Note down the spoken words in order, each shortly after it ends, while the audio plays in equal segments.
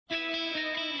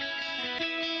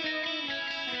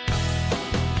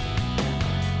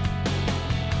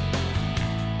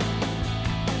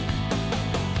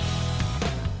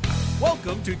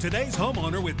Welcome to Today's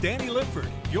Homeowner with Danny Lipford,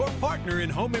 your partner in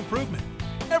home improvement.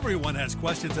 Everyone has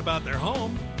questions about their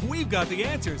home. We've got the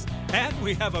answers, and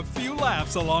we have a few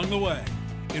laughs along the way.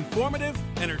 Informative,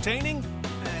 entertaining,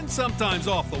 and sometimes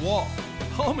off the wall.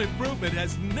 Home improvement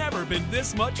has never been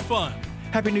this much fun.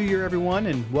 Happy New Year, everyone,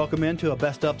 and welcome into a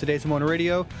Best of Today's Homeowner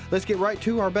Radio. Let's get right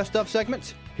to our Best of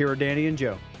segments. Here are Danny and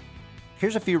Joe.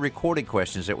 Here's a few recorded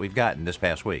questions that we've gotten this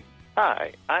past week.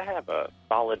 Hi, I have a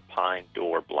solid pine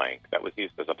door blank that was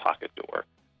used as a pocket door.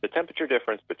 The temperature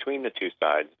difference between the two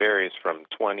sides varies from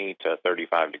 20 to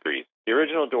 35 degrees. The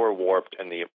original door warped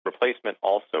and the replacement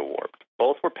also warped.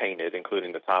 Both were painted,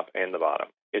 including the top and the bottom.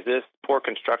 Is this poor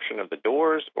construction of the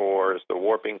doors, or is the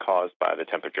warping caused by the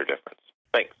temperature difference?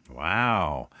 Thanks.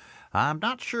 Wow. I'm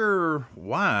not sure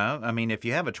why. I mean, if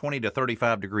you have a 20 to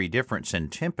 35 degree difference in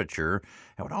temperature,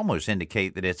 that would almost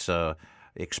indicate that it's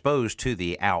exposed to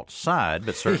the outside,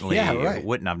 but certainly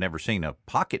wouldn't. I've never seen a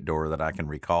pocket door that I can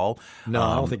recall. No,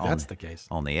 I don't think that's the case.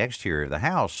 On the exterior of the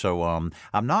house. So I'm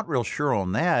not real sure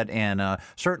on that. And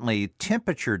certainly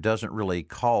temperature doesn't really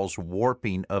cause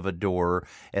warping of a door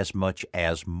as much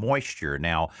as moisture.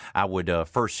 Now, I would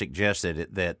first suggest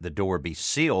that the door be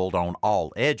sealed on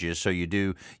all edges. So you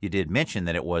did mention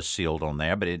that it was sealed on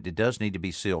there, but it does need to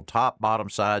be sealed top, bottom,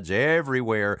 sides,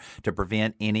 everywhere to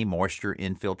prevent any moisture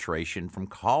infiltration from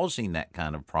causing that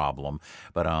kind of problem.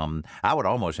 But I would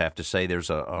almost have to say there's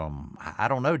I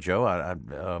don't know, Joe,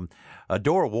 a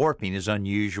door warping is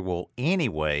unusual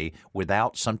anyway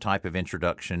without some type of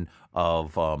introduction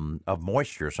of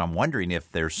moisture. So I'm wondering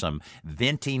if there's some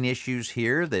venting issues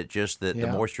here that the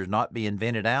moisture is not being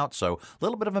vented out. So a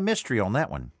little bit of a mystery on that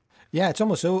one. Yeah, it's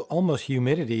almost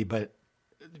humidity, but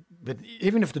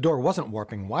even if the door wasn't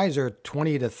warping, why is there a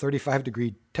 20 to 35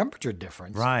 degree temperature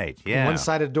difference? Right, from one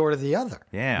side of the door to the other.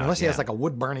 Yeah. Unless he has like a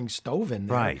wood burning stove in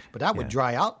there. Right. But that would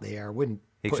dry out the air, wouldn't.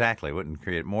 Exactly, wouldn't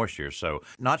create moisture. So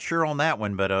not sure on that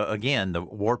one, but again, the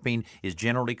warping is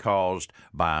generally caused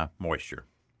by moisture.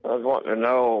 I was wanting to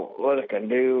know what it can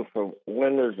do for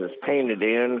windows that's painted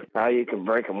in, how you can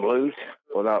break them loose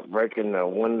without breaking the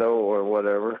window or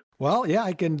whatever. Well, yeah,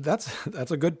 I can. That's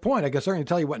a good point. I can certainly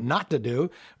tell you what not to do,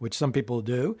 which some people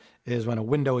do, is when a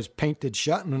window is painted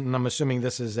shut, and I'm assuming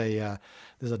this is a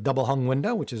double hung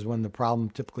window, which is when the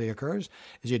problem typically occurs,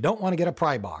 is you don't want to get a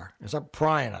pry bar and start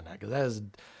prying on that, because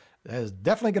that is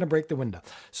definitely going to break the window.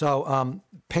 So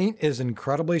paint is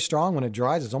incredibly strong when it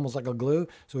dries. It's almost like a glue.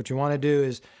 So what you want to do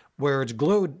is, where it's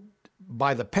glued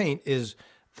by the paint is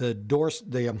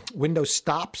the window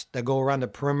stops that go around the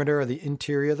perimeter of the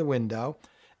interior of the window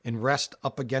and rest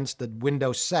up against the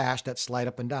window sash that slide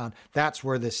up and down. That's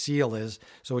where the seal is.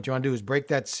 So what you want to do is break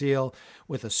that seal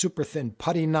with a super thin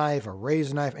putty knife, a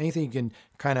razor knife, anything you can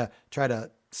kind of try to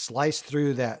slice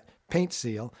through that paint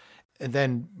seal, and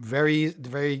then very,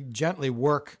 very gently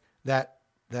work that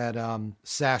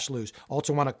sash loose.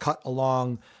 Also want to cut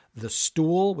along the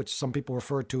stool, which some people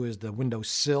refer to as the window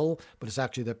sill, but it's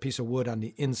actually the piece of wood on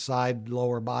the inside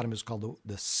lower bottom is called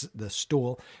the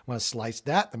stool. You want to slice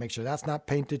that to make sure that's not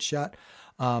painted shut.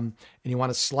 And you want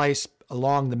to slice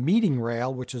along the meeting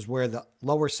rail, which is where the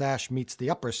lower sash meets the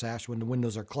upper sash when the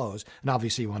windows are closed. And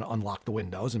obviously you want to unlock the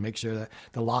windows and make sure that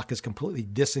the lock is completely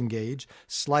disengaged.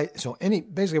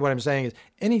 Basically what I'm saying is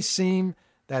any seam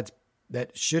that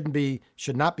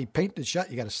should not be painted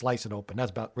shut, you got to slice it open.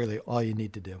 That's about really all you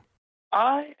need to do.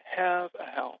 I have a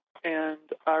house, and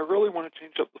I really want to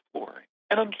change up the flooring.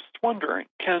 And I'm just wondering,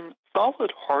 can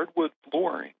solid hardwood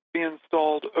flooring be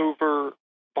installed over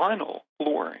vinyl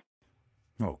flooring?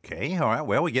 Okay, all right.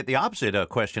 Well, we get the opposite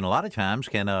question a lot of times.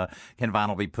 Can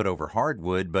vinyl be put over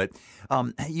hardwood? But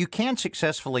you can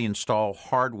successfully install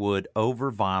hardwood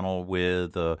over vinyl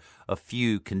with a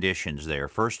few conditions there.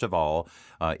 First of all,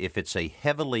 if it's a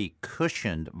heavily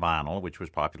cushioned vinyl, which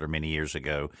was popular many years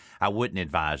ago, I wouldn't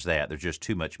advise that. There's just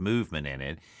too much movement in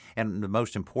it. And the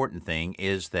most important thing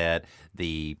is that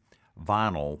the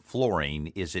vinyl flooring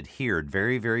is adhered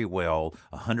very, very well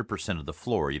 100% of the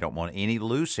floor. You don't want any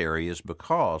loose areas,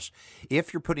 because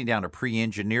if you're putting down a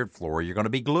pre-engineered floor, you're going to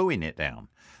be gluing it down.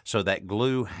 So that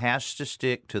glue has to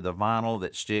stick to the vinyl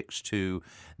that sticks to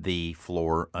the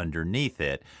floor underneath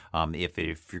it.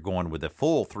 If you're going with a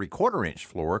full 3/4 inch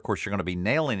floor, of course, you're going to be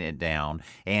nailing it down,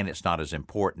 and it's not as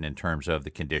important in terms of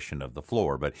the condition of the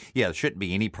floor. But yeah, there shouldn't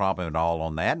be any problem at all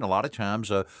on that. And a lot of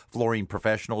times flooring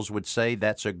professionals would say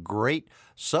that's a great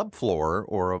subfloor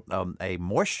or a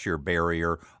moisture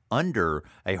barrier under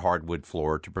a hardwood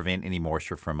floor to prevent any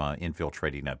moisture from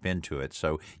infiltrating up into it.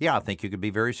 So, yeah, I think you could be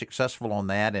very successful on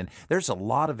that. And there's a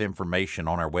lot of information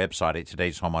on our website at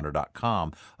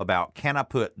today'shomeowner.com about, can I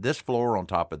put this floor on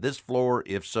top of this floor?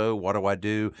 If so, what do I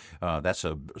do? That's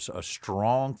a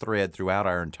strong thread throughout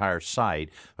our entire site,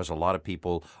 because a lot of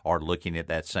people are looking at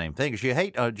that same thing. Because you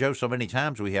hate, Joe, so many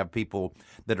times we have people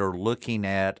that are looking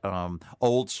at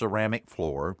old ceramic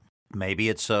floor. Maybe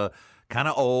it's kind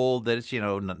of old, that it's,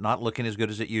 not looking as good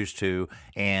as it used to,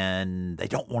 and they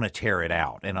don't want to tear it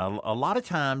out. And a lot of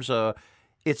times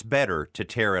it's better to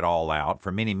tear it all out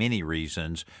for many, many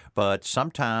reasons, but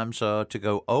sometimes to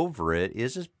go over it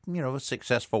is, a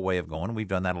successful way of going. We've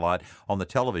done that a lot on the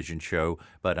television show,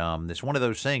 but it's one of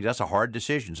those things. That's a hard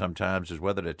decision sometimes, is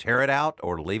whether to tear it out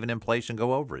or to leave it in place and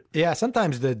go over it. Yeah,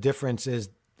 sometimes the difference is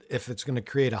if it's going to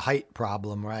create a height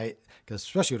problem, right? Because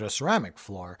especially with a ceramic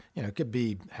floor, it could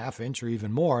be half inch or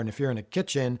even more. And if you're in a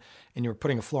kitchen and you're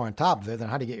putting a floor on top of it, then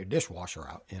how do you get your dishwasher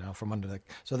out, from under the...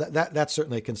 So that's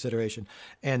certainly a consideration.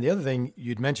 And the other thing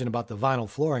you'd mentioned about the vinyl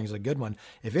flooring is a good one.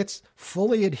 If it's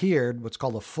fully adhered, what's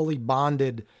called a fully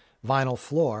bonded vinyl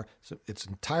floor, so it's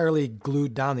entirely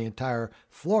glued down the entire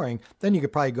flooring, then you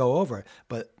could probably go over it.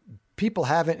 But people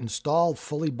haven't installed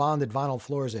fully bonded vinyl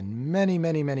floors in many,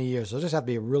 many, many years. So it'll just have to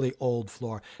be a really old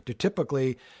floor. They're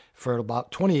typically, for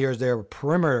about 20 years, they were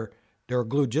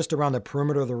glued just around the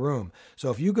perimeter of the room. So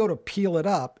if you go to peel it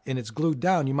up and it's glued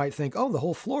down, you might think, oh, the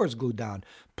whole floor is glued down.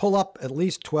 Pull up at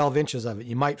least 12 inches of it.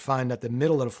 You might find that the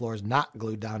middle of the floor is not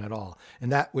glued down at all.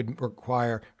 And that would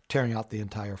require tearing out the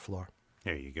entire floor.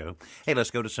 There you go. Hey,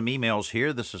 let's go to some emails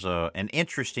here. This is an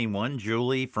interesting one.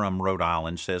 Julie from Rhode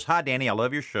Island says, "Hi, Danny. I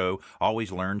love your show.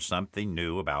 Always learn something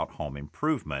new about home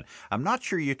improvement. I'm not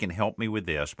sure you can help me with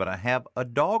this, but I have a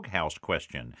doghouse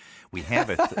question. We have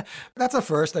a... That's a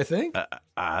first, I think.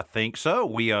 I think so.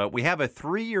 We have a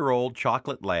 3-year-old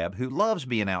chocolate lab who loves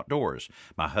being outdoors.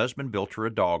 My husband built her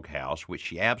a doghouse, which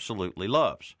she absolutely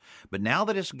loves. But now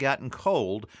that it's gotten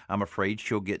cold, I'm afraid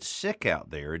she'll get sick out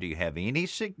there. Do you have any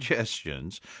suggestions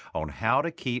on how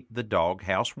to keep the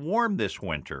doghouse warm this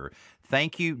winter?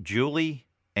 Thank you, Julie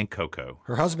and Coco."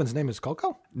 Her husband's name is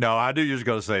Coco? No, I knew you was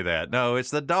going to say that. No,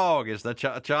 it's the dog. It's the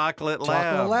chocolate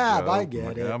lab. Chocolate lab, Joe. I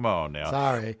get it. Come on now.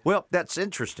 Sorry. Well, that's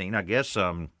interesting. I guess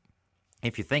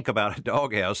if you think about a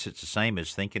doghouse, it's the same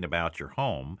as thinking about your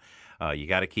home. You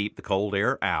got to keep the cold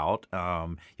air out.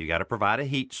 You got to provide a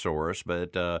heat source,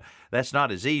 but that's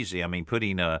not as easy. I mean,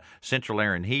 putting central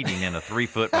air and heating in a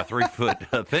 3-foot by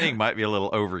 3-foot thing might be a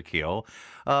little overkill.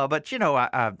 But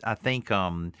I think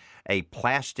a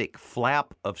plastic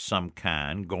flap of some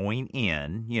kind going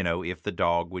in, if the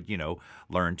dog would,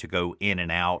 learn to go in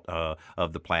and out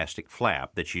of the plastic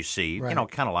flap that you see, right.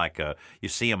 Kind of like you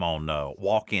see them on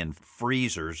walk-in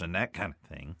freezers and that kind of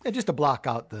thing. Yeah, just to block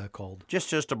out the cold. Just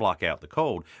to block out the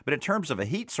cold. But in terms of a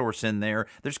heat source in there,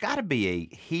 there's got to be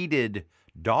a heated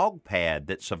dog pad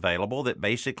that's available that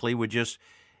basically would just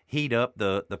heat up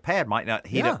the pad. Might not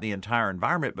heat up the entire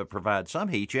environment, but provide some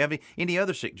heat. You have any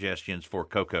other suggestions for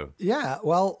Coco? Yeah,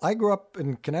 well, I grew up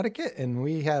in Connecticut, and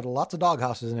we had lots of dog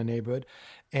houses in the neighborhood.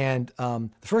 And the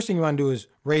first thing you want to do is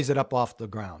raise it up off the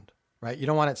ground, right? You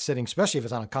don't want it sitting, especially if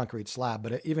it's on a concrete slab,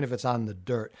 but even if it's on the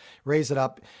dirt, raise it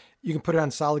up. You can put it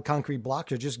on solid concrete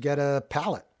blocks or just get a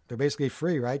pallet. They're basically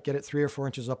free, right? Get it 3 or 4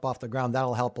 inches up off the ground.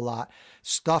 That'll help a lot.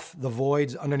 Stuff the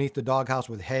voids underneath the doghouse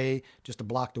with hay just to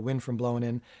block the wind from blowing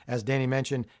in. As Danny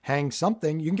mentioned, hang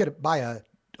something. You can get it by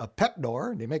a pet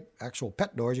door. They make actual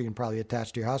pet doors you can probably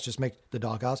attach to your house. Just make the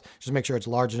doghouse. Just make sure it's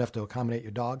large enough to accommodate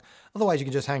your dog. Otherwise, you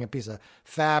can just hang a piece of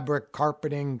fabric,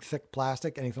 carpeting, thick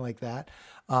plastic, anything like that.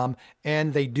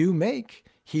 And they do make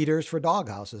heaters for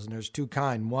doghouses, and there's 2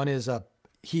 kinds. One is a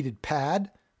heated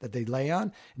pad that they lay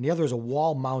on, and the other is a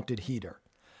wall-mounted heater.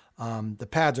 The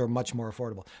pads are much more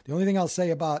affordable. The only thing I'll say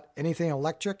about anything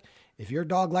electric, if your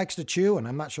dog likes to chew, and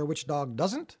I'm not sure which dog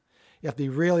doesn't, you have to be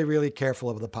really, really careful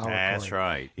of the power cord. That's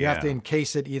right. You have to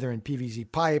encase it either in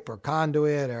PVC pipe or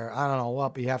conduit or I don't know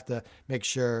what, but you have to make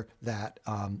sure that,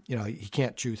 he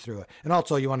can't chew through it. And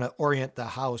also you want to orient the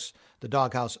house, the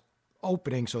doghouse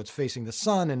opening so it's facing the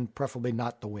sun and preferably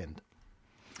not the wind.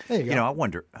 There you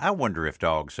go. I wonder if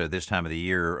dogs this time of the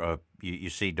year, you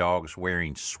see dogs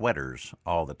wearing sweaters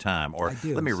all the time. Or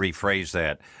let me rephrase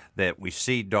that we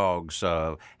see dogs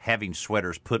having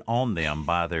sweaters put on them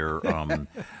by their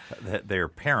their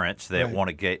parents that want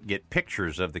to get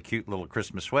pictures of the cute little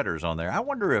Christmas sweaters on there. I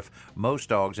wonder if most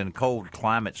dogs in cold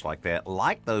climates like that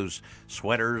like those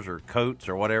sweaters or coats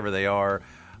or whatever they are.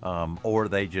 or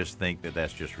they just think that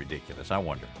that's just ridiculous. I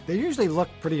wonder. They usually look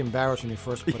pretty embarrassed when you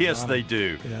first put Yes, it on. they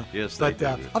do. Yeah. Yes, they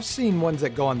But do. I've seen ones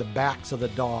that go on the backs of the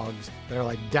dogs that are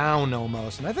like down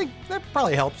almost, and I think that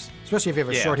probably helps, especially if you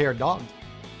have a short-haired dog.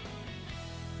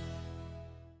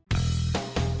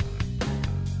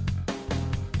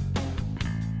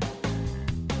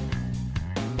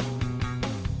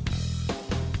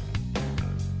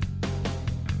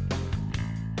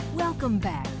 Welcome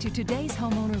back to today's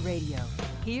Homeowner Radio.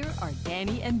 Here are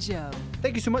Danny and Joe.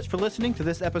 Thank you so much for listening to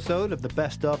this episode of the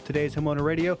Best of Today's Homeowner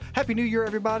Radio. Happy New Year,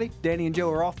 everybody. Danny and Joe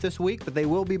are off this week, but they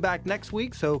will be back next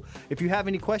week. So if you have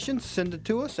any questions, send it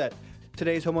to us at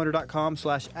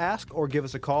todayshomeowner.com/ask or give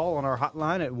us a call on our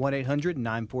hotline at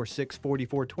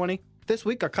 1-800-946-4420. This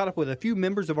week, I caught up with a few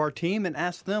members of our team and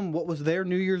asked them what was their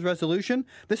New Year's resolution.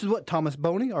 This is what Thomas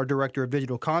Boney, our Director of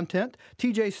Digital Content,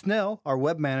 TJ Snell, our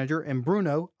Web Manager, and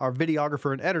Bruno, our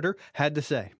Videographer and Editor, had to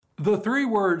say. The three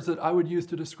words that I would use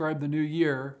to describe the new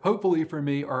year, hopefully for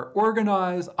me, are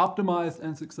organized, optimized,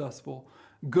 and successful.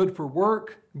 Good for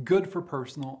work, good for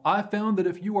personal. I found that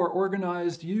if you are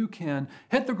organized, you can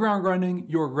hit the ground running,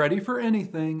 you're ready for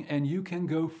anything, and you can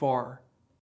go far.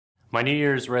 My New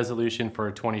Year's resolution for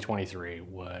 2023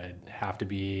 would have to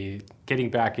be getting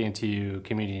back into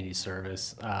community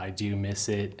service. I do miss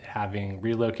it, having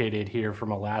relocated here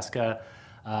from Alaska.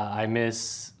 I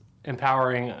miss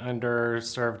empowering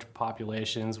underserved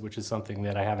populations, which is something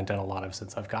that I haven't done a lot of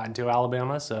since I've gotten to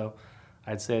Alabama. So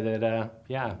I'd say that,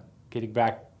 getting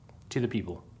back to the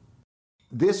people.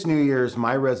 This New Year's,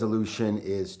 my resolution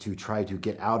is to try to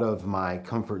get out of my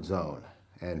comfort zone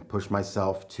and push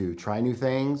myself to try new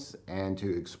things and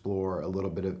to explore a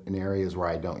little bit in areas where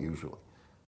I don't usually.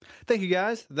 Thank you,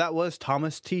 guys. That was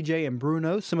Thomas, TJ, and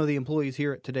Bruno, some of the employees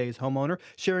here at Today's Homeowner,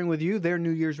 sharing with you their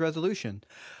New Year's resolution.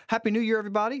 Happy New Year,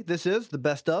 everybody. This is the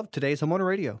Best of Today's Homeowner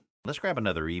Radio. Let's grab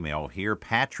another email here.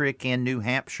 Patrick in New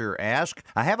Hampshire asks,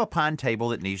 I have a pine table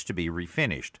that needs to be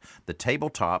refinished. The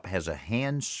tabletop has a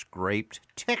hand-scraped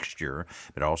texture,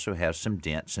 but also has some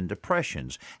dents and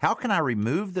depressions. How can I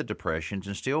remove the depressions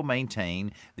and still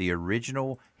maintain the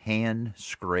original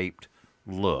hand-scraped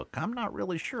look? I'm not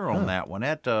really sure on that one.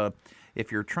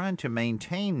 If you're trying to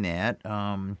maintain that,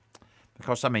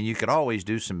 because, I mean, you could always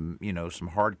do some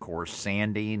hardcore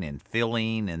sanding and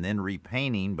filling and then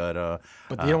repainting, but you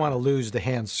don't want to lose the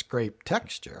hand scrape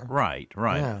texture. Right.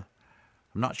 Yeah.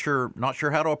 I'm not sure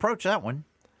how to approach that one.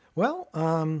 Well,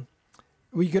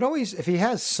 you could always, if he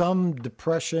has some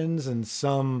depressions and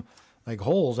some like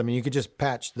holes, I mean, you could just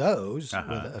patch those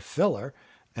with a filler,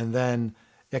 and then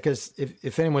because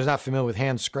if anyone's not familiar with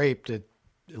hand scraped, it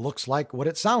looks like what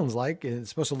it sounds like. It's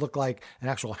supposed to look like an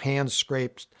actual hand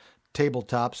scraped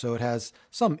tabletop, so it has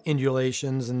some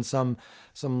undulations and some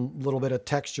little bit of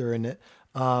texture in it.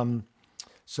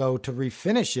 So to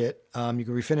refinish it, you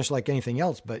can refinish like anything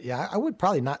else, but yeah, I would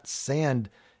probably not sand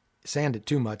it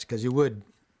too much because you would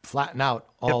flatten out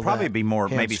all that. It'd probably be more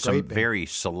maybe scraping. some very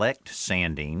select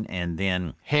sanding and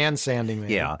then hand sanding.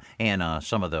 Maybe. Yeah, and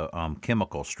some of the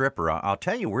chemical stripper. I'll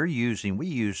tell you, we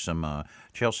used some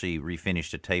Chelsea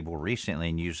refinished a table recently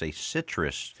and used a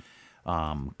citrus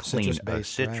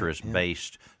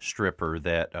citrus-based stripper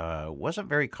that wasn't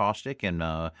very caustic, and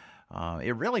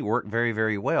it really worked very,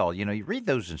 very well. You read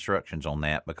those instructions on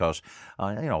that because,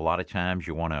 a lot of times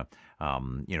you want to,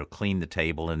 clean the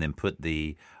table and then put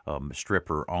the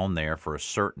stripper on there for a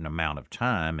certain amount of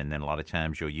time. And then a lot of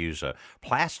times you'll use a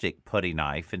plastic putty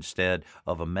knife instead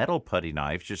of a metal putty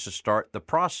knife just to start the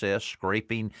process,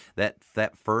 scraping that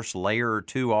first layer or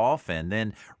two off and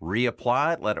then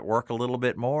reapply it, let it work a little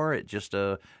bit more. It just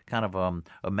kind of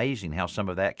amazing how some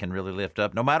of that can really lift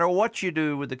up. No matter what you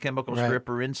do with the chemical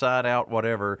stripper, inside out,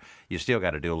 whatever, you still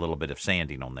got to do a little bit of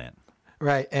sanding on that.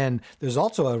 Right. And there's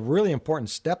also a really important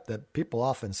step that people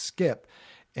often skip.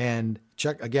 And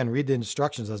read the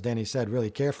instructions, as Danny said,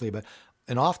 really carefully.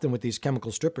 And often with these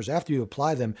chemical strippers, after you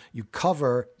apply them, you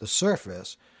cover the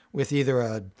surface with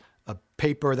either a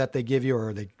paper that they give you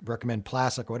or they recommend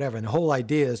plastic or whatever. And the whole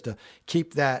idea is to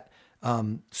keep that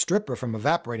stripper from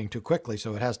evaporating too quickly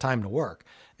so it has time to work.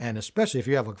 And especially if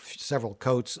you have several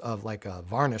coats of like a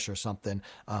varnish or something,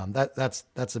 that's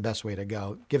the best way to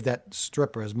go. Give that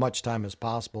stripper as much time as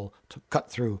possible to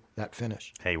cut through that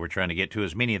finish. Hey, we're trying to get to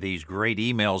as many of these great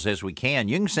emails as we can.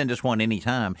 You can send us one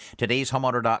anytime.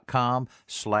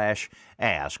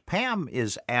 todayshomeowner.com/ask. Pam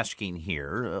is asking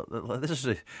here, this is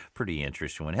a pretty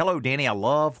interesting one. Hello, Danny. I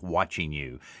love watching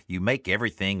you. You make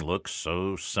everything look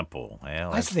so simple.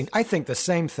 Well, I think the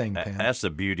same thing, Pam. That's the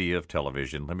beauty of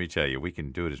television. Let me tell you, we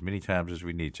can do it it as many times as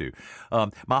we need to.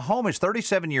 My home is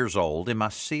 37 years old, and my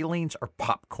ceilings are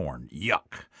popcorn.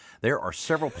 Yuck. There are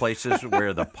several places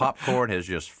where the popcorn has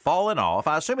just fallen off.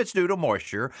 I assume it's due to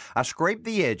moisture. I scraped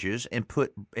the edges and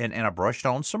I brushed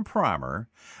on some primer.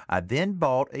 I then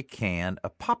bought a can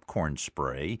of popcorn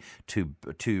spray to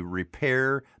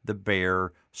repair the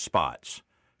bare spots.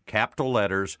 Capital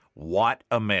letters, what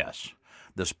a mess.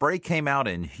 The spray came out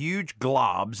in huge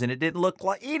globs, and it didn't look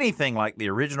like anything like the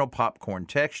original popcorn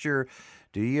texture.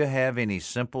 Do you have any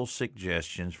simple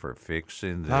suggestions for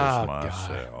fixing this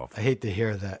myself? God. I hate to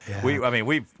hear that. Yeah.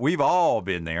 We've all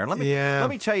been there. Let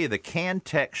me tell you, the can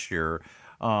texture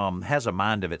has a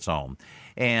mind of its own,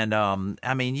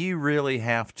 and you really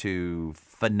have to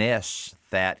finesse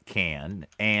that can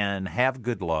and have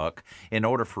good luck in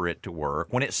order for it to work.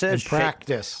 When it says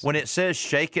practice, when it says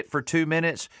shake it for 2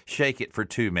 minutes, shake it for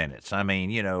 2 minutes.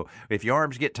 If your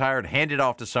arms get tired, hand it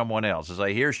off to someone else and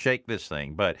say, here, shake this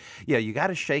thing. But yeah, you got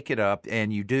to shake it up,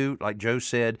 and you do, like Joe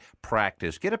said,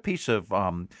 practice. Get a piece of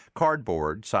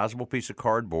cardboard, sizable piece of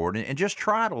cardboard, and just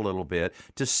try it a little bit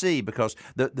to see, because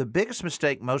the biggest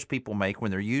mistake most people make when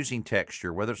they're using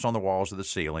texture, whether it's on the walls or the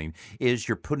ceiling, is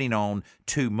you're putting on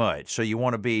too much. So you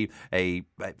want to be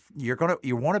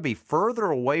further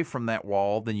away from that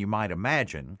wall than you might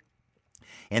imagine.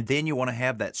 And then you want to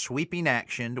have that sweeping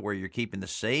action to where you're keeping the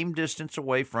same distance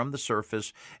away from the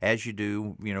surface as you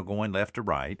do, going left to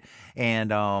right. And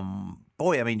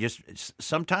just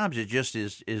sometimes it just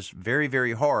is very,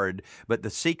 very hard. But the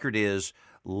secret is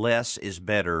less is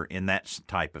better in that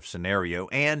type of scenario.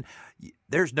 And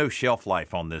there's no shelf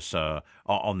life on this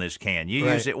can. You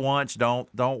use it once, don't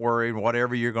worry.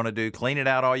 Whatever you're going to do, clean it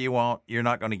out all you want. You're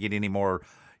not going to get any more.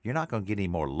 You're not going to get any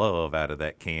more love out of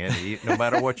that can, no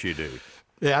matter what you do.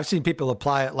 Yeah, I've seen people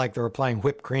apply it like they're applying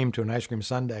whipped cream to an ice cream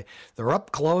sundae. They're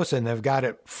up close and they've got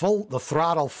it the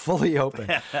throttle fully open.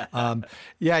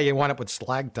 You wind up with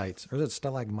stalactites, or is it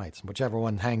stalagmites, whichever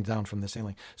one hangs down from the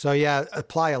ceiling. So yeah,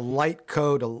 apply a light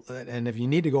coat, and if you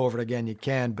need to go over it again, you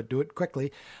can, but do it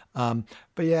quickly. I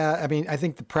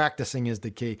think the practicing is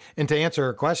the key. And to answer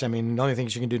her question, the only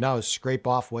things you can do now is scrape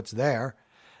off what's there,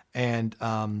 and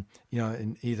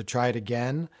and either try it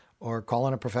again or call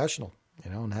in a professional.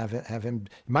 And have him.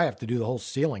 You might have to do the whole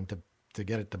ceiling to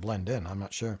get it to blend in. I'm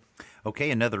not sure.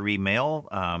 Okay, another email.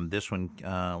 This one,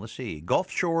 let's see, Gulf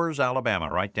Shores, Alabama,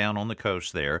 right down on the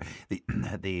coast there.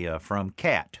 From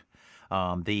Kat.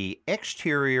 The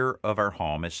exterior of our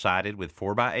home is sided with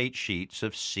 4x8 sheets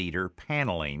of cedar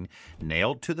paneling.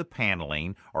 Nailed to the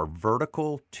paneling are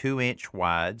vertical 2-inch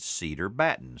wide cedar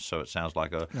battens. So it sounds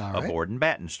like a board and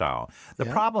batten style. The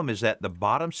problem is that the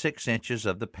bottom 6 inches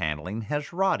of the paneling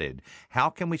has rotted. How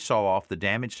can we saw off the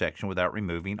damaged section without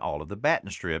removing all of the batten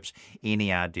strips?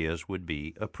 Any ideas would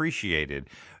be appreciated.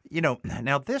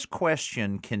 Now this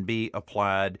question can be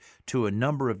applied to a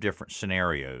number of different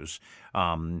scenarios.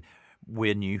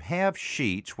 When you have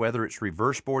sheets, whether it's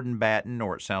reverse board and batten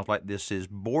or it sounds like this is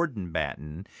board and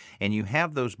batten, and you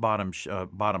have those bottom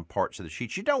parts of the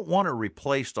sheets, you don't want to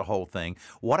replace the whole thing.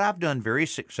 What I've done very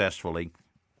successfully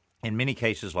in many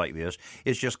cases like this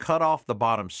is just cut off the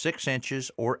bottom 6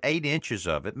 inches or 8 inches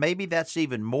of it. Maybe that's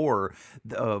even more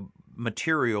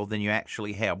material than you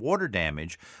actually have water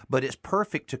damage, but it's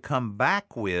perfect to come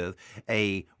back with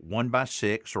a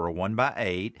 1x6 or a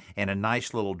 1x8 and a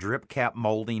nice little drip cap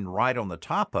molding right on the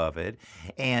top of it,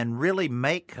 and really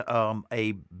make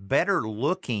a better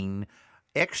looking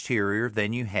exterior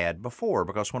than you had before.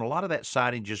 Because when a lot of that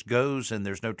siding just goes and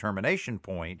there's no termination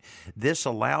point, this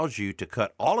allows you to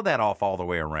cut all of that off all the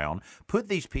way around, put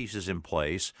these pieces in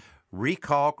place,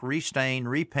 recalk, restain,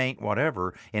 repaint,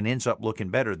 whatever, and ends up looking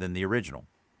better than the original.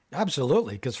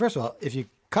 Absolutely. Because first of all, if you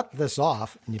cut this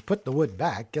off and you put the wood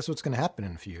back, guess what's going to happen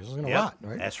in a few years? It's going to rot,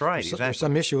 right? That's right, exactly. There's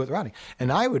some issue with rotting.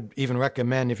 And I would even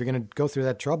recommend, if you're going to go through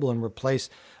that trouble and replace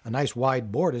a nice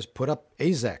wide board, is put up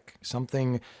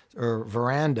AZEK, or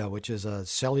Veranda, which is a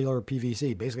cellular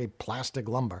PVC, basically plastic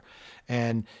lumber.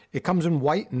 And it comes in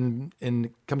white and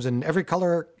comes in every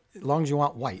color as long as you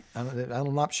want white.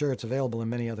 I'm not sure it's available in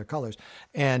many other colors.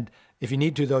 And if you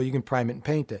need to, though, you can prime it and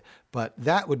paint it. But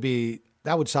that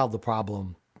would solve the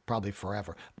problem probably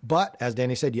forever. But as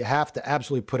Danny said, you have to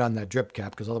absolutely put on that drip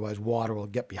cap, because otherwise water will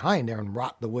get behind there and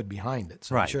rot the wood behind it.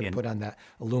 So be sure to put on that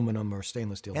aluminum or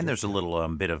stainless steel. And there's a little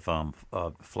bit of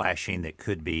flashing that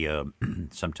could be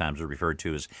sometimes referred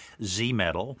to as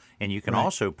Z-metal, and you can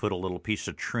also put a little piece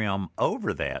of trim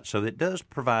over that. So it does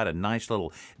provide a nice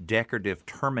little decorative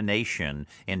termination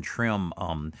and trim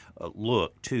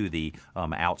look to the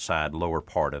outside lower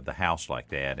part of the house like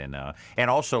that. And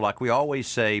also, like we always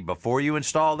say, before you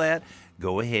install that,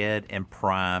 go ahead and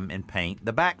prime and paint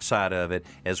the back side of it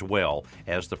as well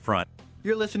as the front.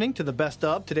 You're listening to the best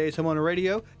of Today's Homeowner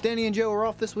Radio. Danny and Joe are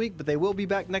off this week, but they will be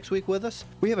back next week with us.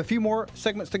 We have a few more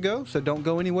segments to go, so don't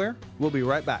go anywhere. We'll be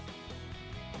right back.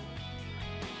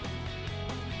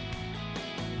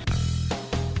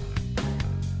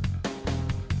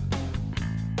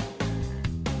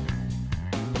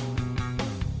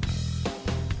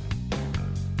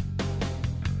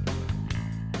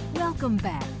 Welcome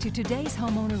back to Today's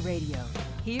Homeowner Radio.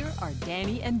 Here are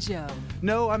Danny and Joe.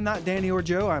 No, I'm not Danny or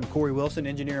Joe. I'm Corey Wilson,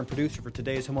 engineer and producer for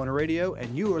Today's Homeowner Radio,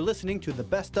 and you are listening to the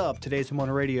best of Today's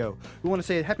Homeowner Radio. We want to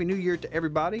say a Happy New Year to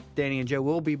everybody. Danny and Joe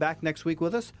will be back next week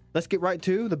with us. Let's get right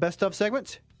to the best of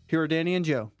segments. Here are Danny and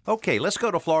Joe. Okay, let's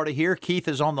go to Florida here. Keith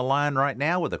is on the line right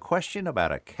now with a question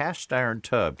about a cast iron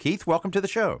tub. Keith, welcome to the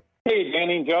show. Hey,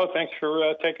 Danny and Joe, thanks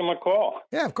for taking my call.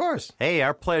 Yeah, of course. Hey,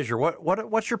 our pleasure.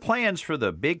 What's your plans for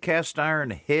the big cast iron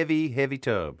heavy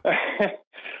tub?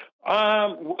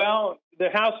 Well, the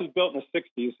house was built in the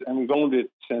 60s, and we've owned it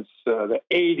since the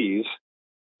 80s.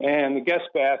 And the guest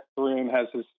bathroom has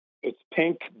it's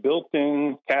pink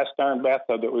built-in cast iron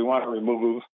bathtub that we want to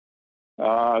remove.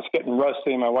 It's getting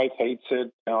rusty. My wife hates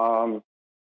it, and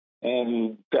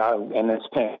it's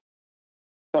pink.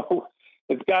 So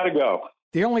it's got to go.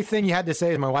 The only thing you had to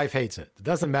say is my wife hates it. It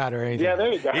doesn't matter anything. Yeah,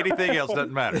 there you go. Anything else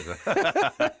doesn't matter.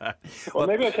 Well,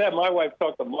 maybe I should have my wife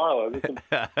talk to Marla.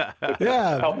 This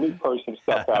can help me purse some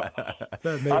stuff out.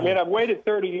 I mean, I've waited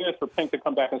 30 years for pink to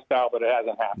come back in style, but it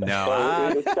hasn't happened.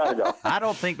 No, it's got to go. I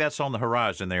don't think that's on the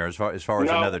horizon there as far as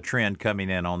another trend coming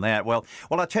in on that. Well,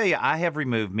 I tell you, I have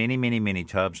removed many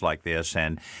tubs like this,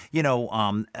 and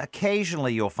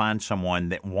occasionally you'll find someone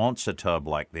that wants a tub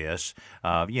like this,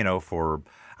 for.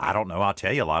 I don't know. I'll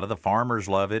tell you, a lot of the farmers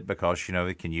love it because,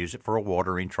 they can use it for a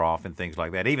watering trough and things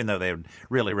like that, even though they would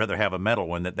really rather have a metal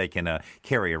one that they can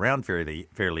carry around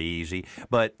fairly easy.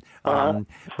 But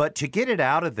to get it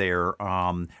out of there,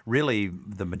 really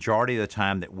the majority of the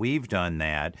time that we've done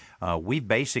that, we've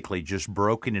basically just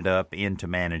broken it up into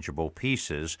manageable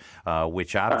pieces,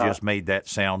 which I've just made that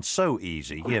sound so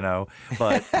easy,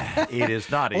 but it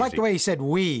is not easy. I like the way he said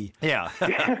we. Yeah.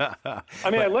 I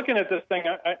mean, looking at this thing,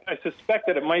 I suspect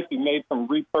that it might be made from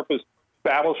repurposed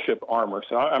battleship armor,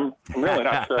 so I'm really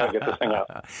not sure how to get this thing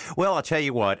out. Well, I'll tell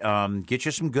you what, get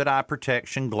you some good eye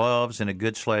protection, gloves, and a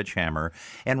good sledgehammer,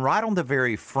 and right on the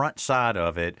very front side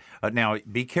of it, now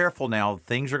be careful now,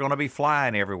 things are going to be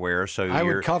flying everywhere, so I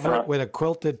would cover it with a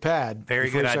quilted pad. Very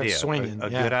good idea. Swinging. A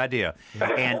good idea.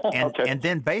 Yeah. And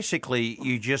then basically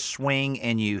you just swing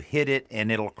and you hit it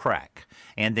and it'll crack.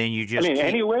 And then you just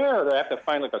anywhere, or do I have to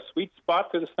find like a sweet spot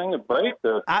for this thing to break?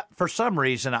 Or? For some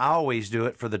reason, I always do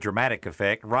it for the dramatic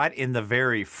effect, right in the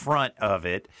very front of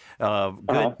it.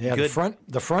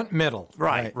 The front middle.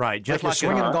 Right. Just like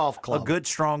swinging a golf club. A good,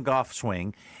 strong golf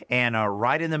swing. And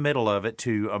right in the middle of it,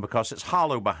 because it's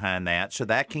hollow behind that, so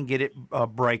that can get it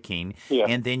breaking. Yeah.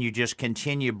 And then you just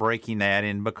continue breaking that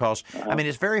in because,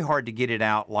 it's very hard to get it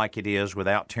out like it is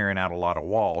without tearing out a lot of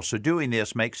walls. So doing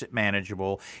this makes it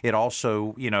manageable. It also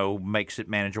makes it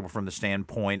manageable from the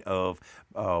standpoint of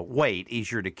weight,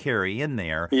 easier to carry in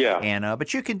there. Yeah. And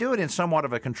but you can do it in somewhat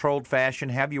of a controlled fashion.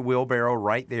 Have your wheelbarrow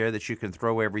right there that you can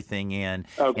throw everything in.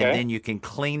 Okay. And then you can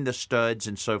clean the studs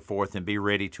and so forth and be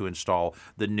ready to install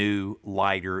the new,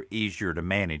 lighter, easier to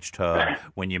manage tub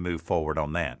when you move forward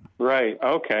on that. Right.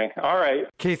 Okay. All right.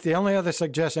 Keith, the only other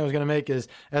suggestion I was going to make is,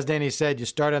 as Danny said, you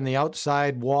start on the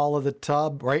outside wall of the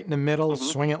tub, right in the middle,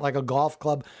 swing it like a golf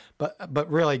club,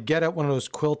 but really get at one of those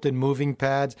quilted moving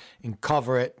pads and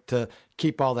cover it to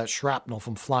keep all that shrapnel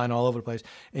from flying all over the place.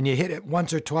 And you hit it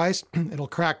once or twice, it'll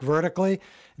crack vertically,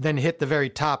 then hit the very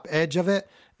top edge of it.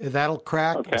 That'll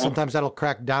crack. Okay. Sometimes that'll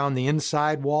crack down the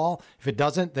inside wall. If it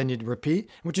doesn't, then you'd repeat.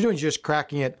 What you're doing is just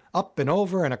cracking it up and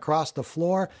over and across the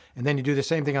floor, and then you do the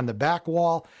same thing on the back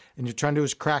wall, and you're trying to do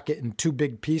is crack it in two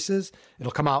big pieces.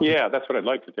 It'll come out. Yeah, that's what I'd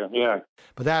like to do. Yeah.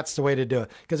 But that's the way to do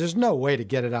it, because there's no way to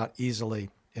get it out easily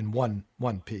in one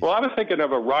piece. Well, I was thinking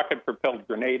of a rocket-propelled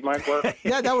grenade might work.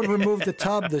 Yeah, that would remove the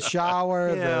tub, the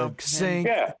shower, the sink.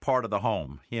 Yeah. Part of the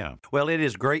home, yeah. Well, it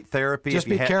is great therapy. Just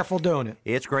be careful doing it.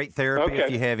 It's great therapy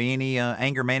if you have any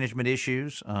anger management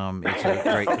issues.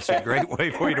 It's a great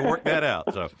way for you to work that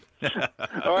out. So.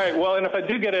 All right, well, and if I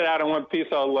do get it out in one piece,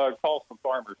 I'll call some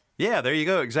farmers. Yeah, there you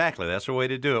go. Exactly. That's the way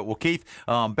to do it. Well, Keith,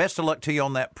 best of luck to you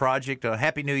on that project.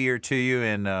 Happy New Year to you,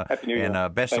 and Happy New Year.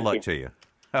 And best of luck to you.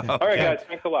 Okay. All right, guys.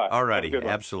 Thanks a lot. All righty.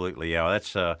 Absolutely. Yeah,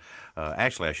 that's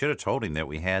actually, I should have told him that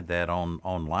we had that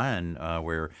online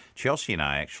where Chelsea and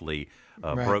I actually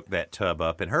broke that tub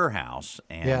up in her house.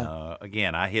 And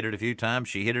again, I hit it a few times.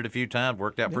 She hit it a few times.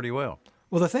 Worked out pretty well.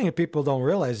 Well, the thing that people don't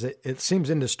realize, it seems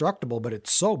indestructible, but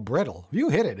it's so brittle. If you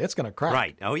hit it, it's going to crack.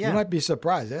 Right. Oh, yeah. You might be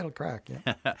surprised. It'll crack,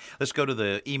 yeah. Let's go to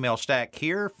the email stack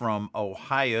here from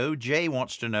Ohio. Jay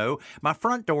wants to know, my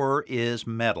front door is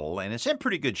metal, and it's in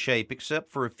pretty good shape except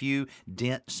for a few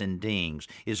dents and dings.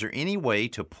 Is there any way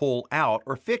to pull out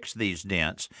or fix these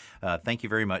dents? Thank you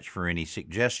very much for any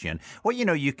suggestion. Well,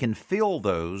 you can fill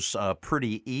those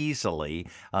pretty easily.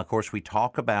 Of course, we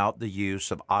talk about the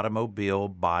use of automobile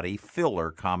body filler,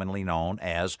 commonly known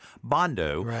as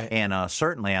Bondo. Right. And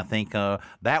certainly I think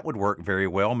that would work very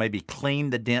well. Maybe clean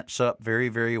the dents up very,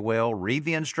 very well. Read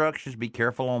the instructions. Be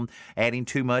careful on adding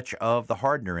too much of the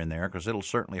hardener in there because it'll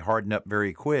certainly harden up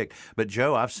very quick. But,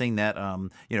 Joe, I've seen that,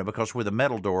 because with a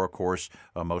metal door, of course,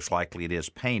 most likely it is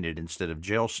painted instead of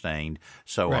gel stained.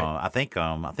 So Right. I think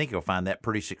you'll find that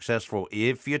pretty successful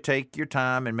if you take your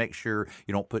time and make sure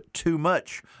you don't put too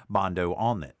much Bondo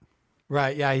on it.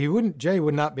 Right, yeah, Jay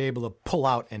would not be able to pull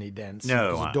out any dents.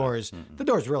 No, because the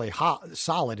door is really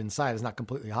solid inside. It's not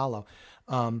completely hollow.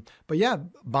 But yeah,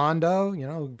 Bondo,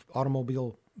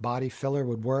 automobile body filler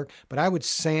would work. But I would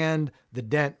sand the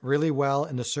dent really well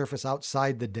and the surface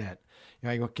outside the dent.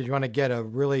 You want to get a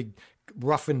really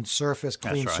roughened surface,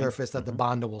 clean surface that the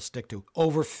Bondo will stick to.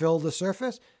 Overfill the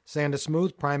surface, sand it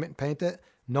smooth, prime it and paint it.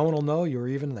 No one will know you were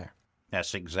even there.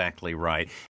 That's exactly right.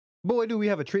 Boy, do we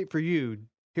have a treat for you.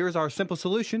 Here's our simple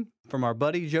solution from our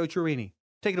buddy Joe Truini.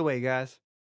 Take it away, guys.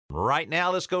 Right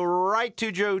now, let's go right to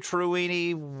Joe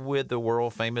Truini with the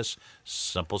world-famous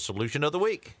simple solution of the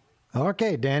week.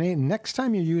 Okay, Danny, next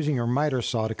time you're using your miter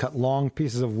saw to cut long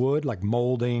pieces of wood, like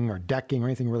molding or decking or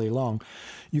anything really long,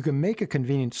 you can make a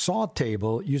convenient saw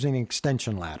table using an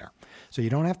extension ladder. So you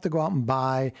don't have to go out and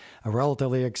buy a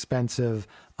relatively expensive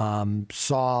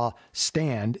saw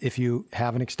stand if you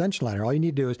have an extension ladder. All you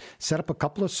need to do is set up a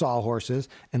couple of sawhorses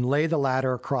and lay the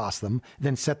ladder across them,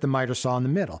 then set the miter saw in the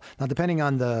middle. Now, depending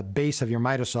on the base of your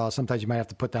miter saw, sometimes you might have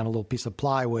to put down a little piece of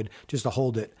plywood just to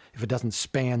hold it if it doesn't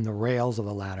span the rails of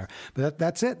the ladder. But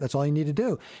that's it. That's all you need to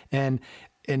do. And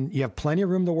you have plenty of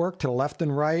room to work to the left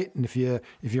and right. And if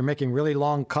you're making really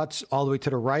long cuts all the way to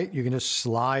the right, you can just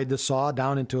slide the saw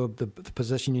down into the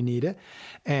position you need it.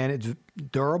 And it's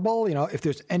durable. If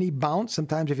there's any bounce,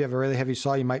 sometimes if you have a really heavy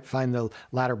saw, you might find the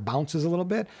ladder bounces a little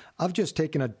bit. I've just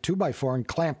taken a 2x4 and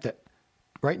clamped it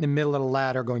right in the middle of the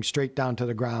ladder, going straight down to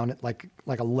the ground, like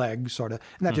a leg, sort of.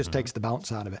 And that just takes the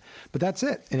bounce out of it. But that's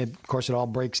it. And of course, it all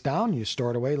breaks down. You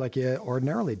store it away like you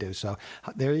ordinarily do. So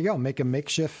there you go. Make a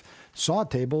makeshift saw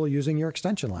table using your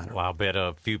extension ladder. Well, I'll bet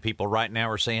a few people right now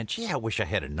are saying, gee, I wish I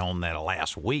had known that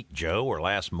last week, Joe, or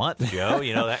last month, Joe,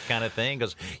 that kind of thing.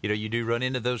 Because, you do run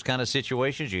into those kind of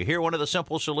situations. You hear one of the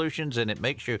simple solutions, and it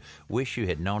makes you wish you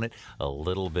had known it a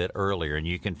little bit earlier. And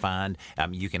you can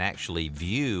you can actually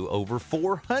view over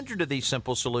 400 of these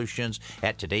simple solutions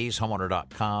at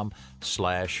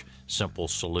todayshomeowner.com/simple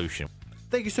solution.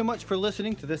 Thank you so much for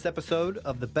listening to this episode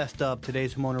of the Best of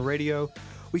Today's Homeowner Radio.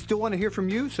 We still want to hear from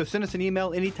you, so send us an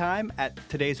email anytime at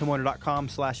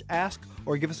todayshomeowner.com/ask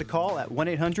or give us a call at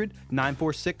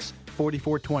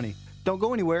 1-800-946-4420. Don't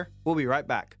go anywhere. We'll be right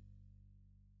back.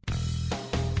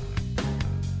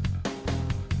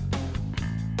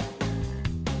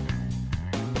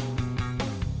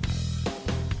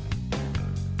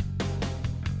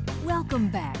 Welcome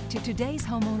back to Today's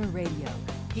Homeowner Radio.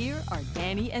 Here are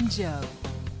Danny and Joe.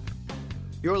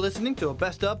 You're listening to a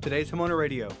Best of Today's Homeowner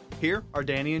Radio. Here are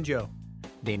Danny and Joe.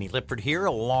 Danny Lipford here,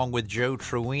 along with Joe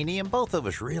Truini, and both of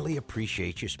us really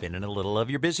appreciate you spending a little of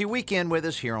your busy weekend with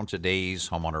us here on Today's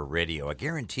Homeowner Radio. I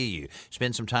guarantee you,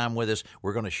 spend some time with us.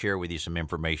 We're going to share with you some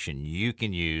information you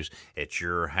can use at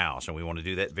your house, and we want to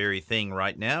do that very thing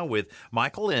right now with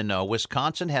Michael in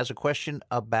Wisconsin. Has a question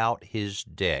about his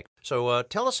deck. So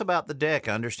tell us about the deck.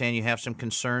 I understand you have some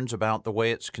concerns about the way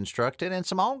it's constructed and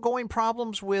some ongoing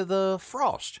problems with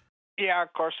frost. Yeah,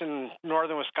 of course, in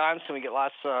northern Wisconsin, we get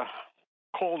lots of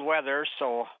cold weather.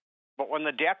 But when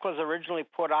the deck was originally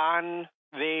put on,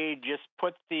 they just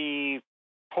put the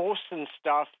posts and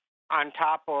stuff on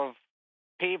top of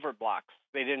paver blocks.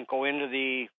 They didn't go into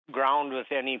the ground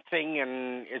with anything,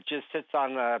 and it just sits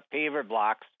on the paver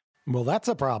blocks. Well, that's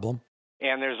a problem.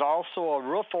 And there's also a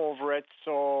roof over it,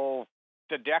 so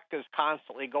the deck is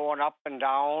constantly going up and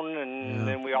down. And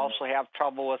then we also have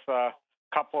trouble with a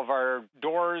couple of our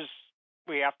doors.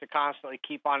 We have to constantly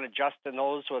keep on adjusting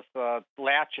those with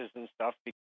latches and stuff.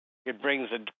 It brings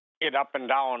it up and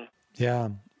down. Yeah.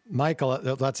 Michael,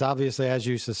 that's obviously, as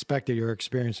you suspected, you're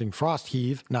experiencing frost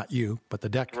heave, not you, but the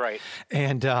deck. Right.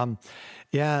 And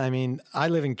Yeah, I mean, I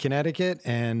live in Connecticut,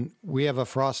 and we have a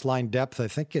frost line depth. I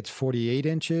think it's 48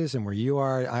 inches, and where you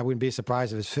are, I wouldn't be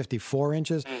surprised if it's 54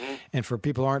 inches. Mm-hmm. And for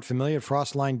people who aren't familiar,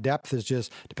 frost line depth is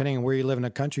just, depending on where you live in the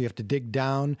country, you have to dig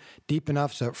down deep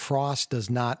enough so that frost does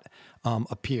not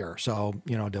appear. So,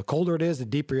 the colder it is, the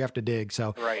deeper you have to dig.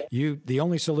 So the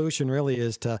only solution really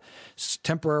is to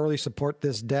temporarily support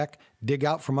this deck, dig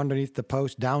out from underneath the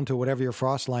post down to whatever your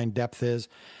frost line depth is.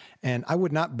 And I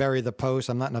would not bury the post.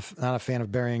 I'm not a fan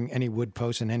of burying any wood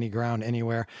post in any ground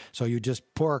anywhere. So you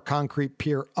just pour a concrete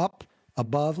pier up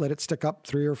above, let it stick up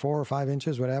 3 or 4 or 5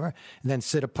 inches, whatever, and then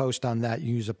sit a post on that.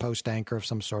 You use a post anchor of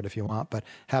some sort if you want, but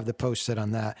have the post sit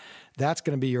on that. That's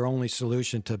going to be your only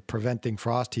solution to preventing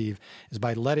frost heave, is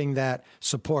by letting that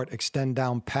support extend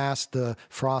down past the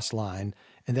frost line,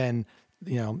 and then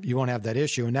you won't have that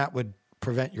issue, and that would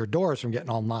prevent your doors from getting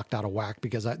all knocked out of whack,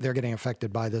 because they're getting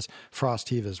affected by this frost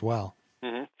heave as well.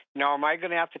 Mm-hmm. Now, am I going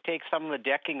to have to take some of the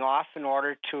decking off in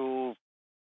order to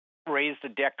raise the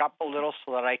deck up a little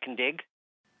so that I can dig?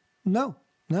 No.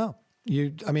 You're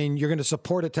going to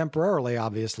support it temporarily,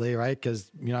 obviously, right?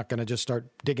 Because you're not going to just start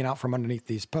digging out from underneath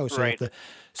these posts. So you have to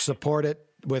support it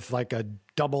with like a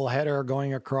double header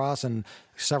going across and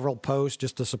several posts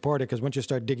just to support it, because once you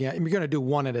start digging out, you're going to do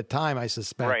one at a time, I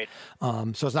suspect. Right.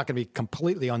 So it's not going to be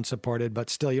completely unsupported, but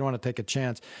still, you don't want to take a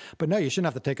chance. But no, you shouldn't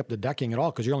have to take up the decking at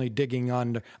all, because you're only digging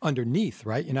underneath,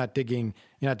 right? You're not digging,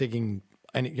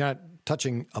 and you're not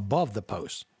touching above the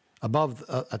post, at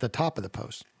the top of the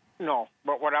post. No,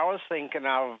 but what I was thinking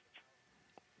of,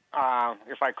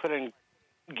 if I couldn't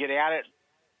get at it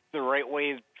the right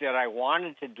way that I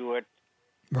wanted to do it,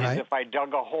 is if I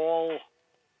dug a hole,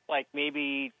 like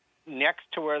maybe next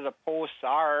to where the posts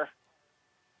are,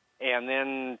 and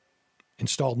then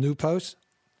install new posts?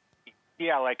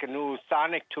 Yeah, like a new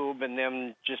sonic tube, and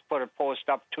then just put a post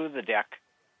up to the deck.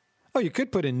 Oh, you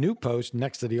could put in new posts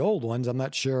next to the old ones. I'm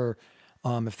not sure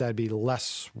if that'd be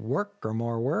less work or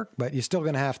more work, but you're still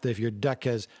going to have to, if your deck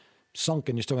has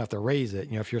sunken, you're still going to have to raise it.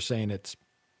 If you're saying it's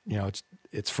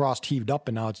frost heaved up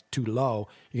and now it's too low,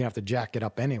 you're going to have to jack it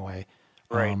up anyway.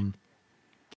 Right. And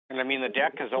I mean, the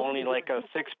deck is only like a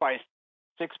 6x6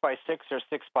 or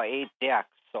 6x8 deck.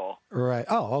 So. Right.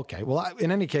 Oh, okay. Well,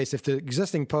 in any case, if the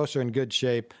existing posts are in good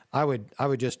shape, I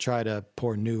would just try to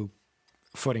pour new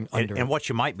footing under. And what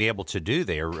you might be able to do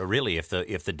there, really, if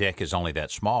the deck is only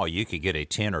that small, you could get a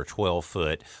 10 or 12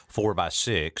 foot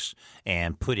 4x6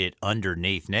 and put it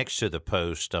underneath next to the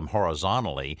post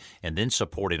horizontally, and then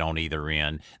support it on either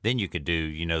end. Then you could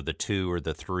do the 2 or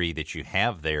the 3 that you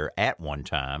have there at one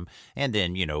time, and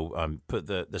then put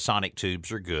the sonic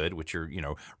tubes are good, which are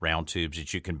round tubes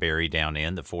that you can bury down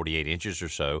in the 48 inches or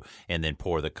so, and then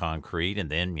pour the concrete, and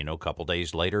then a couple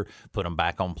days later put them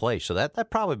back on place. So that'd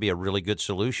probably be a really good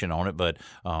solution on it, but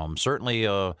certainly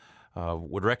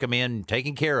would recommend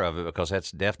taking care of it, because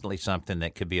that's definitely something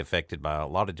that could be affected by a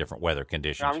lot of different weather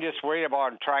conditions. I'm just worried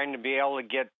about trying to be able to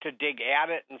get to dig at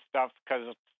it and stuff,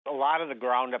 because a lot of the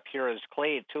ground up here is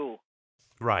clay too.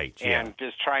 Right. Yeah. And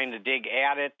just trying to dig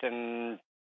at it and.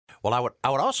 Well, I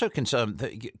would also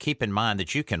keep in mind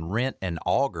that you can rent an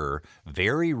auger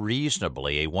very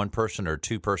reasonably, a 1-person or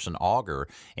 2-person auger,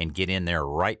 and get in there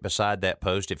right beside that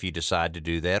post if you decide to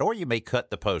do that. Or you may cut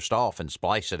the post off and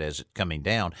splice it as it's coming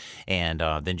down, and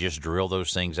then just drill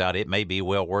those things out. It may be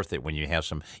well worth it when you have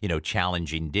some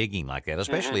challenging digging like that,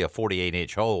 especially a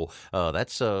 48-inch hole.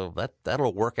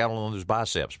 That'll work out on those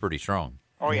biceps pretty strong.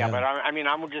 Oh yeah, but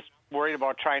I'm just worried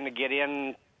about trying to get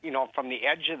in. From the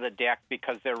edge of the deck,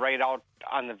 because they're right out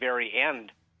on the very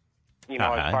end, as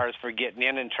far as for getting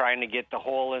in and trying to get the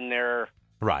hole in there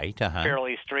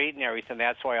fairly straight and everything.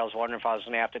 That's why I was wondering if I was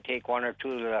going to have to take 1 or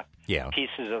 2 of the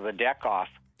pieces of the deck off.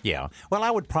 Yeah. Well,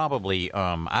 I would probably,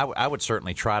 I would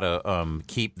certainly try to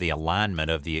keep the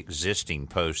alignment of the existing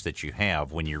posts that you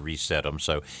have when you reset them.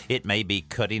 So it may be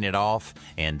cutting it off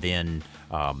and then,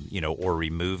 or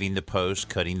removing the post,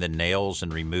 cutting the nails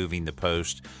and removing the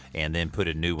post, and then put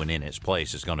a new one in its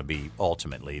place is going to be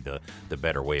ultimately the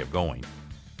better way of going.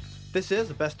 This is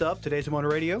the Best of Today's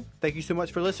Homeowner Radio. Thank you so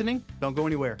much for listening. Don't go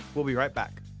anywhere. We'll be right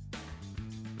back.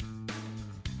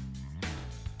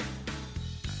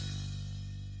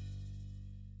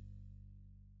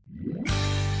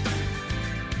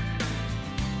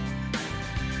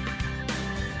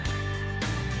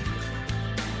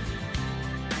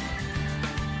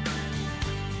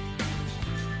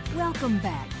 Welcome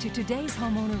back to Today's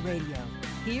Homeowner Radio.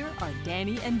 Here are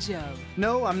Danny and Joe.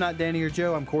 No, I'm not Danny or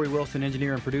Joe. I'm Corey Wilson,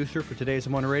 engineer and producer for Today's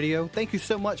Homeowner Radio. Thank you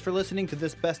so much for listening to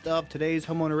this Best of Today's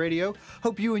Homeowner Radio.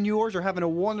 Hope you and yours are having a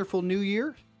wonderful new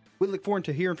year. We look forward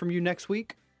to hearing from you next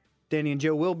week. Danny and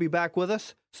Joe will be back with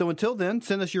us. So until then,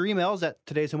 send us your emails at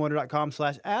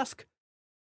todayshomeowner.com/ask.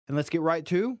 And let's get right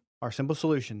to our simple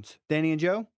solutions. Danny and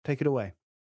Joe, take it away.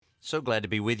 So glad to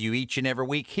be with you each and every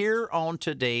week here on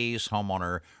Today's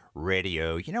Homeowner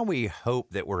Radio. You know, we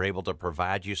hope that we're able to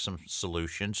provide you some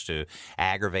solutions to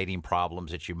aggravating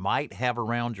problems that you might have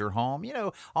around your home. You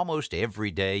know, almost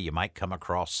every day you might come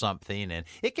across something and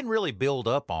it can really build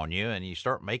up on you, and you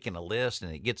start making a list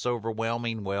and it gets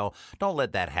overwhelming. Well, don't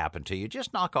let that happen to you.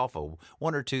 Just knock off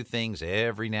one or two things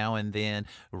every now and then.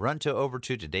 Run over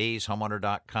to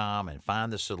todayshomeowner.com and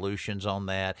find the solutions on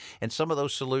that. And some of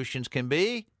those solutions can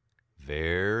be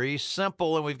very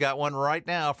simple, and we've got one right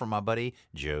now from my buddy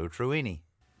Joe Truini.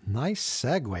 Nice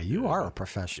segue. You are a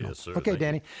professional. Yes, sir. Okay,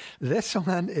 Danny. This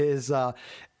one is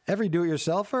every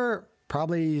do-it-yourselfer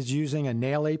probably is using a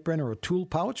nail apron or a tool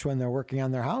pouch when they're working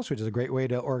on their house, which is a great way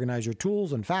to organize your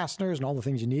tools and fasteners and all the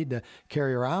things you need to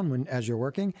carry around as you're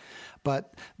working.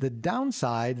 But the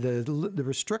downside, the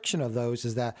restriction of those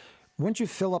is that once you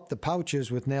fill up the pouches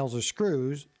with nails or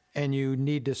screws, and you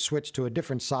need to switch to a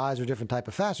different size or different type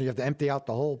of fastener, you have to empty out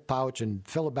the whole pouch and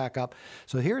fill it back up.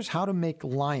 So here's how to make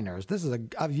liners.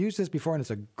 I've used this before, and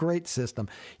it's a great system.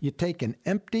 You take an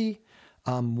empty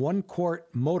 1 quart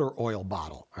motor oil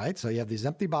bottle, right? So you have these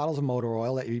empty bottles of motor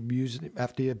oil that you use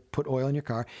after you put oil in your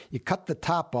car. You cut the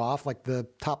top off, like the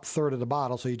top third of the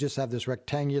bottle, so you just have this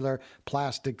rectangular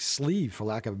plastic sleeve, for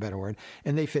lack of a better word,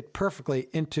 and they fit perfectly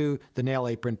into the nail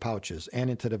apron pouches and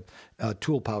into the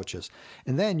tool pouches.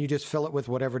 And then you just fill it with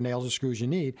whatever nails or screws you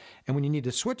need, and when you need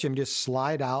to switch them, just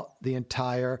slide out the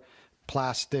entire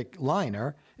plastic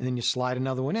liner, and then you slide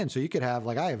another one in. So you could have,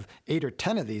 like, I have 8 or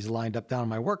 10 of these lined up down on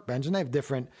my workbench, and they have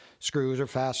different screws or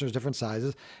fasteners, different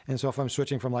sizes. And so if I'm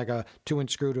switching from like a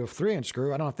 2-inch screw to a 3-inch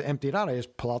screw, I don't have to empty it out. I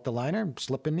just pull out the liner and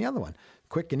slip in the other one.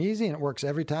 Quick and easy, and it works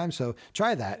every time. So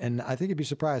try that, and I think you'd be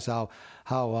surprised how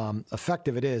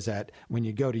effective it is at when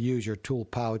you go to use your tool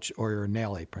pouch or your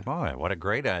nail apron. Boy, what a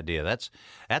great idea!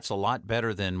 That's a lot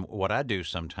better than what I do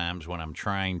sometimes when I'm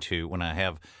when I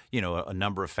have a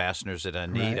number of fasteners that I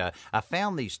need. Right. I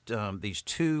found these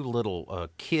two little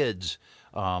kids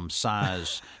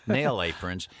size nail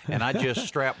aprons, and I just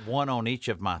strap one on each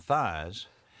of my thighs.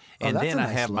 And then I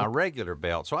have my regular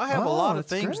belt. So I have a lot of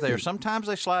things there. Sometimes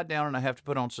they slide down and I have to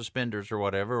put on suspenders or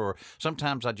whatever, or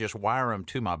sometimes I just wire them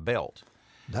to my belt.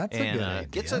 That's a good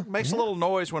idea. Makes a little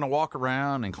noise when I walk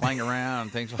around and clang around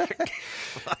and things like that.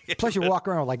 Plus, you walk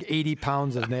around with like 80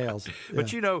 pounds of nails.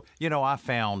 But I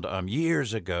found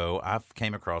years ago, I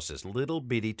came across this little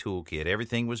bitty toolkit.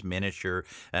 Everything was miniature.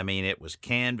 I mean, it was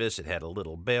canvas. It had a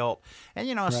little belt.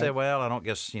 And, I said, well, I don't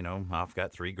guess, I've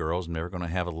got 3 girls. I'm never going to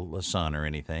have a son or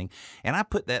anything. And I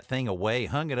put that thing away,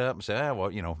 hung it up, and said,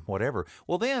 whatever.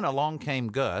 Well, then along came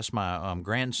Gus, my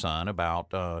grandson,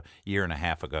 about a year and a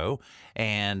half ago.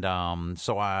 And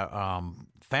so I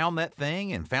found that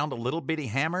thing and found a little bitty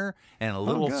hammer and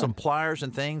some pliers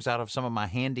and things out of some of my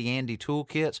handy-andy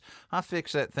toolkits. I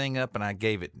fixed that thing up and I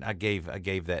gave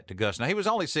that to Gus. Now he was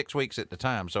only 6 weeks at the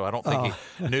time, so I don't think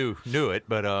he knew it.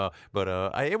 But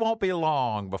it won't be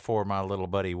long before my little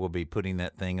buddy will be putting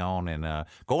that thing on and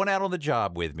going out on the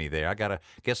job with me there. I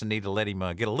need to let him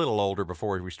get a little older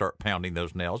before we start pounding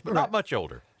those nails, but not much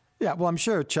older. Yeah, well, I'm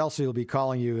sure Chelsea will be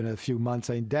calling you in a few months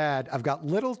saying, Dad, I've got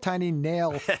little tiny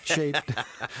nail-shaped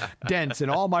dents in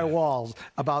all my walls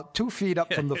about 2 feet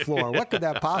up from the floor. What could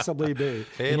that possibly be?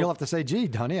 And you'll have to say, gee,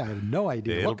 honey, I have no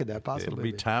idea. What could that possibly be?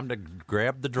 It'll be time to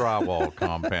grab the drywall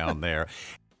compound there.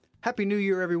 Happy New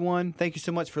Year, everyone. Thank you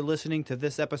so much for listening to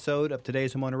this episode of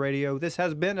Today's Homeowner Radio. This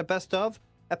has been a best of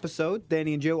episode.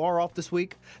 Danny and Joe are off this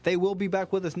week. They will be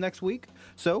back with us next week.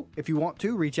 So if you want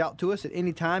to, reach out to us at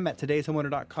any time at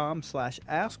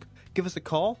todayshomeowner.com/ask. Give us a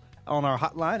call on our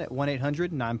hotline at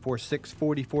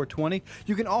 1-800-946-4420.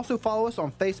 You can also follow us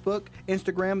on Facebook,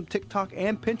 Instagram, TikTok,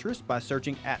 and Pinterest by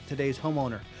searching at Today's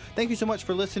Homeowner. Thank you so much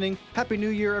for listening. Happy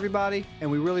New Year, everybody.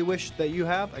 And we really wish that you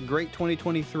have a great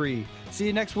 2023. See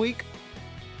you next week.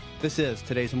 This is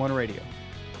Today's Homeowner Radio.